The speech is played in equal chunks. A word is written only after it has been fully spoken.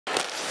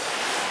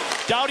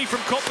Doughty from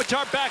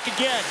Kopitar back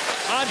again.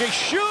 Andre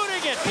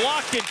shooting it,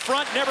 blocked in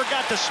front, never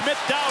got to Smith.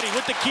 Doughty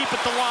with the keep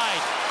at the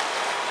line.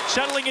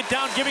 Settling it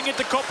down, giving it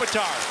to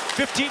Kopitar.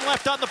 15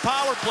 left on the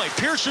power play.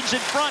 Pearson's in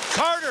front.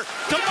 Carter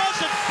to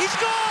Muzzin. He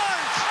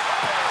scores!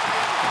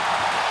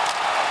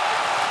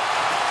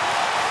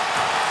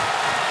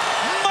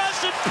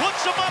 Muzzin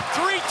puts him up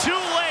 3-2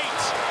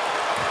 late.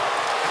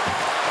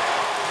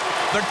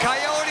 The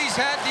Coyotes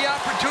had the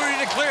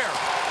opportunity to clear,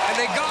 and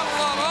they got a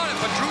lot on it,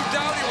 but Drew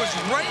Doughty was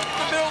right in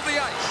the middle of the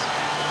ice.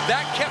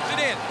 That kept it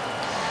in.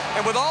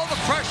 And with all the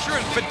pressure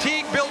and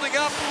fatigue building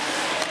up,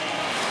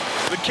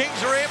 the Kings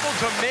are able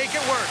to make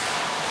it work.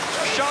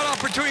 Shot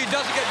opportunity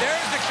doesn't get,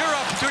 there's the clear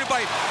opportunity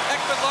by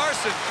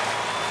Ekman-Larsson.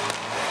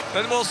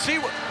 And we'll see,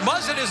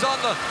 Muzzin is on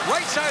the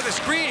right side of the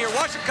screen here.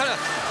 Watch him kind of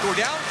go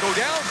down, go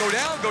down, go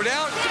down, go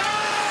down.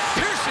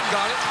 Pearson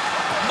got it,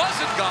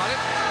 Muzzin got it,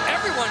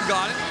 everyone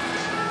got it.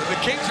 The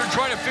Kings are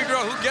trying to figure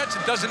out who gets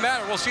it, doesn't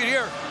matter. We'll see it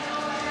here.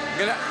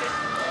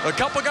 A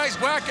couple guys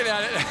whacking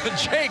at it.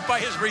 Jake, by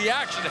his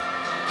reaction,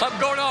 I'm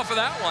going off of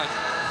that one.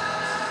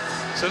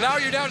 So now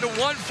you're down to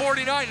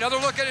 149. Another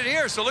look at it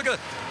here. So look at it.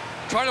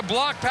 Trying to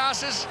block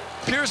passes.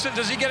 Pearson,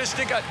 does he get a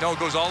stick out? No, it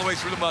goes all the way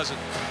through the Muzzin.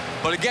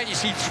 But again, you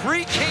see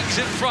 3 Kings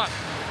in front.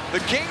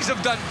 The Kings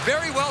have done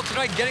very well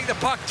tonight getting the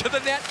puck to the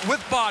net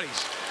with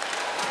bodies.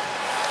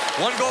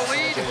 1-goal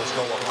lead,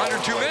 under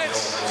 2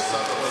 minutes.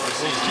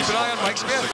 Keep an eye on Mike Smith.